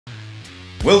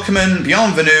Welcome and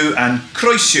bienvenue and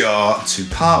croeso to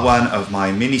part 1 of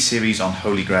my mini-series on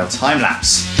Holy Grail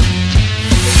time-lapse.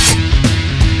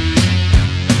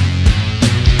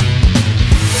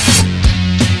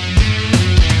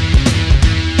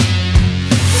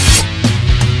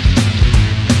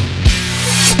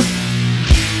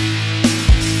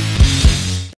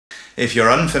 If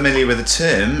you're unfamiliar with the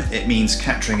term, it means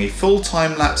capturing a full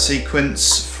time-lapse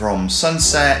sequence from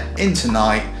sunset into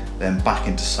night, then back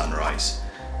into sunrise.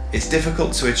 It's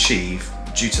difficult to achieve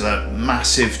due to the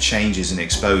massive changes in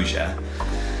exposure.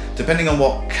 Depending on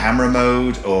what camera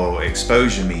mode or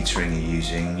exposure metering you're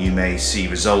using, you may see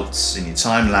results in your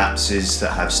time lapses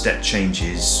that have step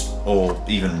changes or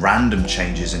even random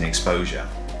changes in exposure.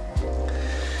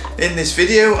 In this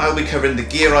video, I'll be covering the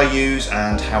gear I use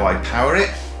and how I power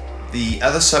it. The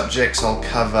other subjects I'll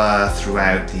cover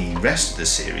throughout the rest of the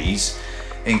series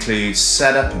include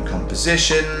setup and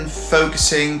composition,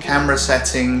 focusing, camera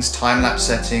settings, time-lapse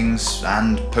settings,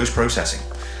 and post-processing,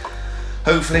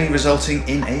 hopefully resulting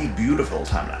in a beautiful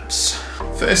time-lapse.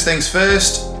 First things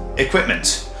first,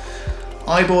 equipment.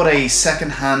 I bought a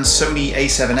second-hand Sony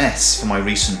a7S for my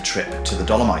recent trip to the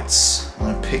Dolomites.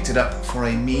 I picked it up for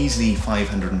a measly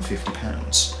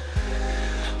 £550.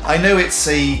 I know it's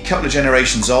a couple of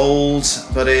generations old,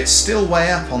 but it's still way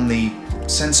up on the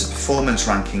sensor performance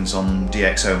rankings on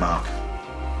DxOMark.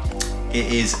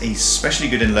 It is especially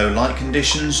good in low light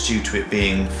conditions due to it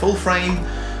being full frame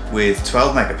with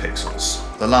 12 megapixels.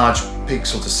 The large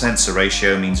pixel to sensor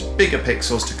ratio means bigger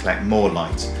pixels to collect more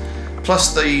light.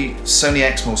 Plus the Sony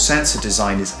Exmor sensor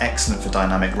design is excellent for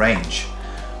dynamic range,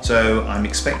 so I'm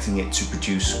expecting it to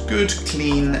produce good,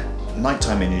 clean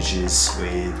nighttime images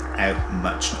without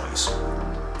much noise.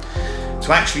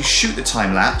 To actually shoot the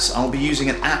time-lapse, I'll be using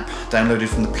an app downloaded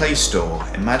from the Play Store,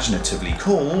 imaginatively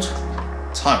called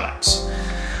Timelapse.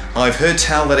 I've heard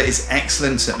tell that it is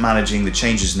excellent at managing the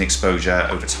changes in exposure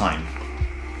over time.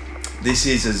 This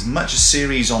is as much a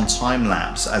series on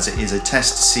time-lapse as it is a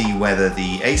test to see whether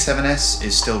the A7S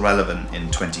is still relevant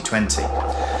in 2020.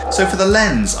 So for the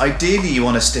lens, ideally you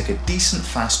want to stick a decent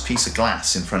fast piece of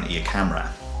glass in front of your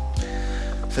camera.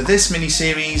 For this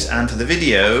mini-series and for the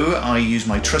video, I use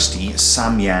my trusty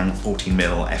Samyang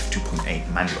 14mm f2.8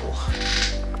 manual.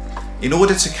 In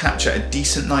order to capture a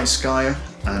decent night sky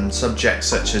and subjects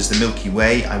such as the Milky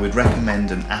Way, I would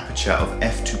recommend an aperture of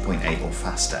f2.8 or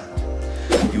faster.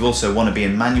 You also want to be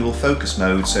in manual focus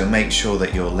mode, so make sure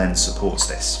that your lens supports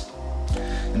this.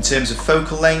 In terms of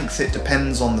focal length, it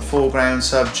depends on the foreground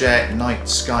subject, night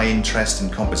sky interest and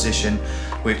composition,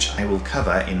 which I will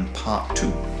cover in part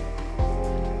 2.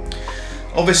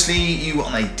 Obviously, you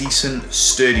want a decent,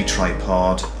 sturdy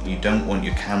tripod. You don't want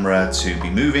your camera to be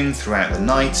moving throughout the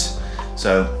night,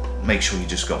 so make sure you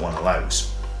just got one of those.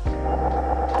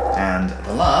 And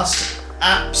the last,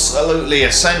 absolutely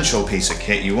essential piece of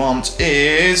kit you want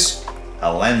is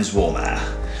a lens warmer.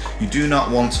 You do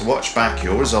not want to watch back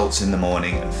your results in the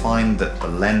morning and find that the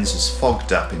lens is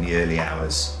fogged up in the early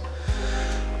hours.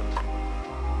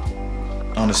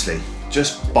 Honestly,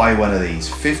 just buy one of these.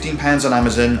 £15 on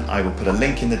Amazon. I will put a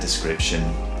link in the description.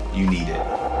 You need it.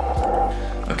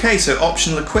 Okay, so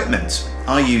optional equipment.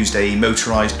 I used a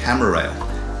motorised camera rail.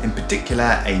 In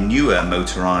particular, a newer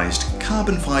motorised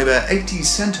carbon fibre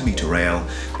 80cm rail,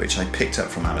 which I picked up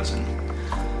from Amazon.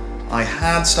 I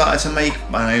had started to make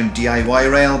my own DIY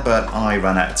rail, but I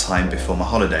ran out of time before my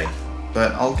holiday.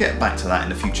 But I'll get back to that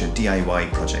in a future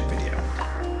DIY project video.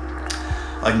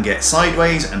 I can get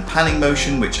sideways and panning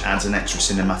motion, which adds an extra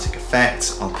cinematic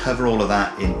effect. I'll cover all of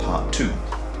that in part 2.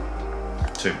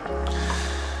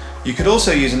 You could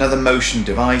also use another motion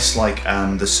device like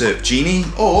the Surf Genie,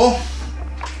 or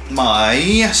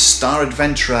my Star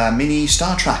Adventurer Mini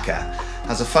Star Tracker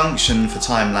has a function for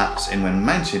time-lapse in when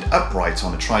mounted upright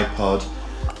on a tripod.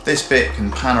 This bit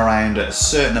can pan around at a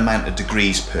certain amount of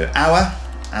degrees per hour,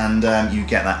 and you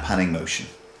get that panning motion.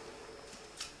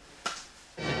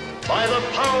 By the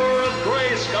power of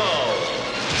Grayskull.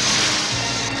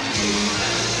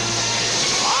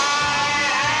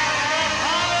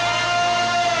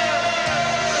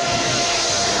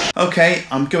 Okay,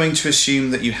 I'm going to assume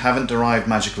that you haven't derived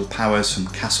magical powers from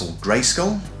Castle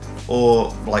Grayskull,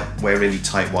 or like wear really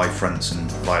tight wide fronts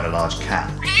and ride a large cat.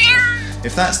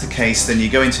 If that's the case, then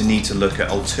you're going to need to look at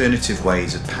alternative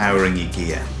ways of powering your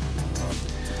gear.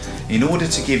 In order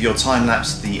to give your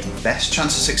time-lapse the best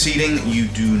chance of succeeding, you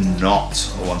do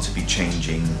not want to be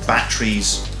changing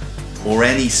batteries or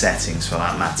any settings for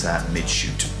that matter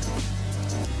mid-shoot.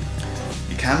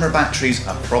 Your camera batteries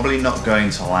are probably not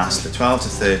going to last the 12 to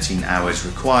 13 hours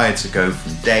required to go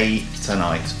from day to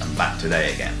night and back to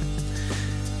day again.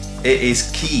 It is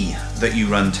key that you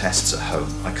run tests at home.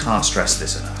 I can't stress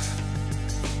this enough.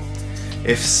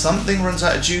 If something runs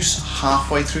out of juice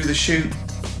halfway through the shoot,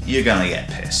 you're gonna get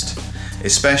pissed.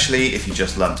 Especially if you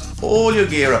just lumped all your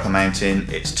gear up a mountain,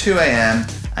 it's 2 AM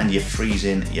and you're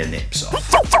freezing your nips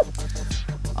off.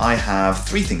 I have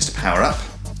 3 things to power up.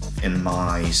 In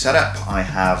my setup, I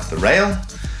have the rail,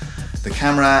 the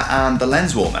camera and the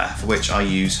lens warmer, for which I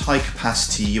use high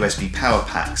capacity USB power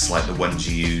packs like the ones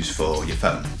you use for your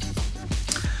phone.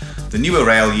 The newer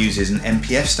rail uses an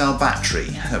MPF style battery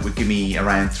that would give me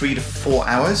around 3 to 4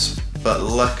 hours, but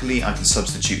luckily I can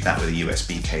substitute that with a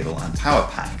USB cable and power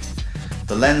pack.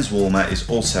 The lens warmer is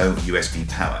also USB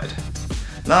powered.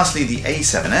 Lastly, the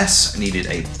A7S needed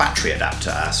a battery adapter,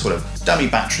 a sort of dummy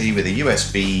battery with a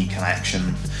USB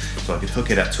connection so I could hook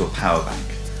it up to a power bank.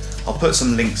 I'll put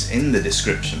some links in the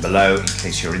description below in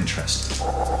case you're interested.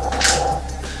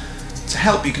 To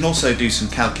help, you can also do some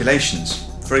calculations.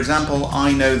 For example,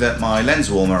 I know that my lens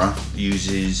warmer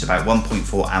uses about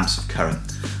 1.4 amps of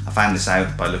current. I found this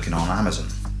out by looking on Amazon.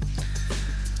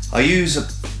 I use a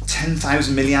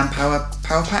 10,000 milliamp hour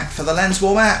power pack for the lens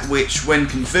warmer, which when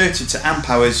converted to amp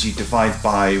hours you divide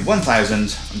by 1000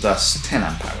 and thus 10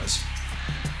 amp hours.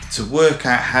 To work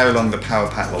out how long the power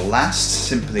pack will last,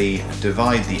 simply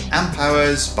divide the amp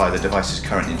hours by the device's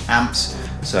current in amps.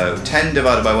 So 10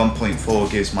 divided by 1.4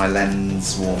 gives my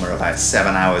lens warmer about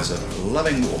 7 hours of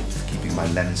loving warmth, keeping my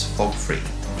lens fog free.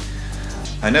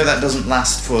 I know that doesn't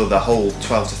last for the whole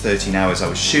 12 to 13 hours I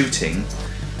was shooting,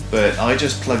 but I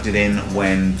just plugged it in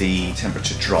when the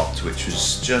temperature dropped, which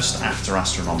was just after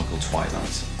astronomical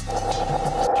twilight.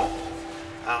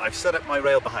 I've set up my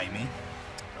rail behind me.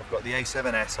 I've got the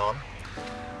A7S on.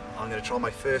 I'm going to try my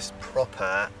first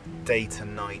proper day to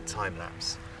night time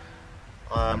lapse.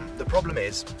 The problem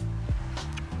is,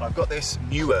 I've got this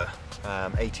newer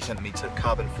 80cm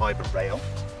carbon fibre rail,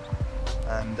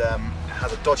 and it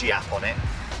has a dodgy app on it,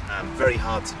 very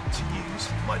hard to use.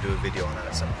 Might do a video on that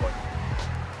at some point.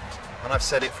 And I've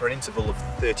set it for an interval of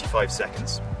 35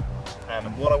 seconds.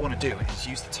 And what I want to do is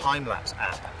use the time-lapse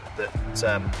app that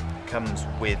comes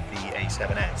with the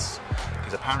A7S,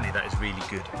 because apparently that is really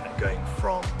good at going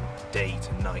from day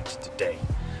to night to day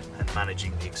and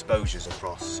managing the exposures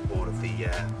across all of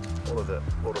the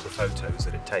photos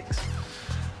that it takes.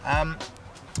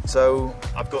 So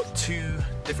I've got 2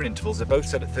 different intervals. They're both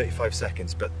set at 35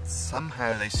 seconds, but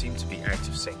somehow they seem to be out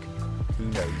of sync. Who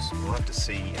knows? We'll have to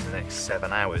see in the next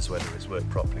 7 hours whether it's worked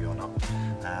properly or not.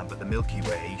 But the Milky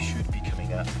Way should be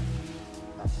coming up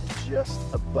just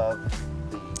above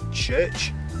the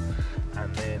church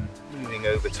and then moving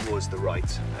over towards the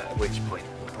right, at which point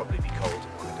we'll probably be cold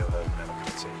and want to go home and have a cup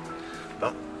of tea.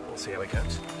 But we'll see how it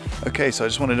goes. Okay, so I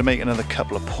just wanted to make another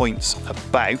couple of points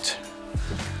about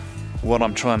what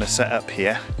I'm trying to set up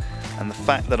here, and the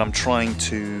fact that I'm trying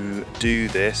to do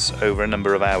this over a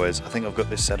number of hours. I think I've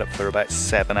got this set up for about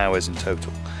 7 hours in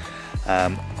total,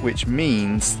 which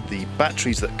means the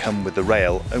batteries that come with the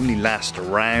rail only last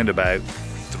around about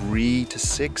 3 to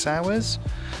 6 hours.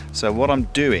 So what I'm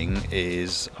doing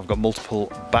is I've got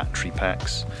multiple battery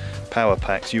packs, power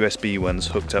packs, USB ones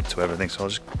hooked up to everything. So I'll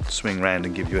just swing around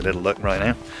and give you a little look right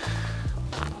now.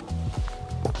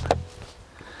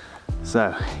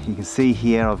 So you can see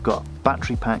here I've got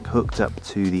battery pack hooked up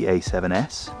to the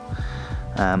A7S,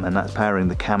 and that's powering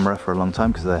the camera for a long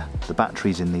time because the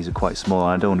batteries in these are quite small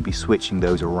and I don't want to be switching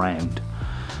those around.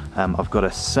 I've got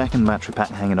a second battery pack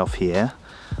hanging off here.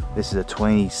 This is a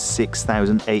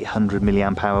 26,800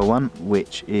 milliamp hour one,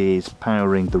 which is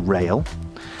powering the rail.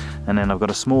 And then I've got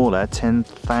a smaller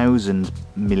 10,000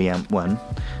 milliamp one,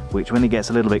 which when it gets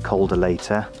a little bit colder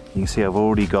later, you can see I've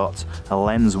already got a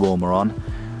lens warmer on.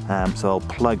 So I'll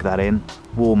plug that in,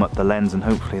 warm up the lens, and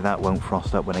hopefully that won't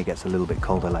frost up when it gets a little bit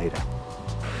colder later.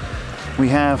 We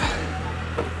have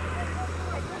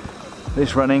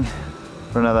this running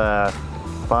for another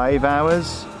 5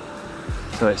 hours.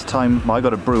 So it's time, I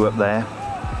got a brew up there.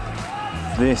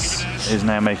 This is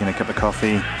now making a cup of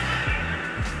coffee,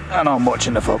 and I'm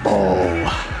watching the football.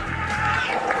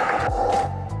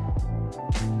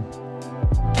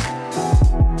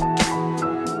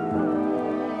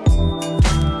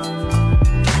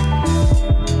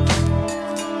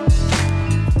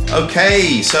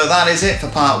 Okay, so that is it for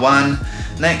part 1.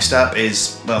 Next up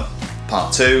is, well,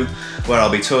 part 2, where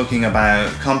I'll be talking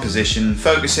about composition,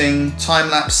 focusing,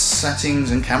 time-lapse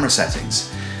settings and camera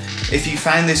settings. If you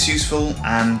found this useful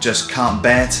and just can't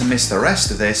bear to miss the rest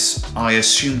of this, I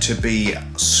assume to be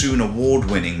soon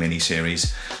award-winning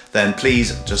miniseries, then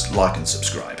please just like and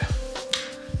subscribe.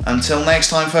 Until next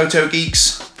time, photo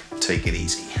geeks, take it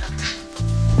easy.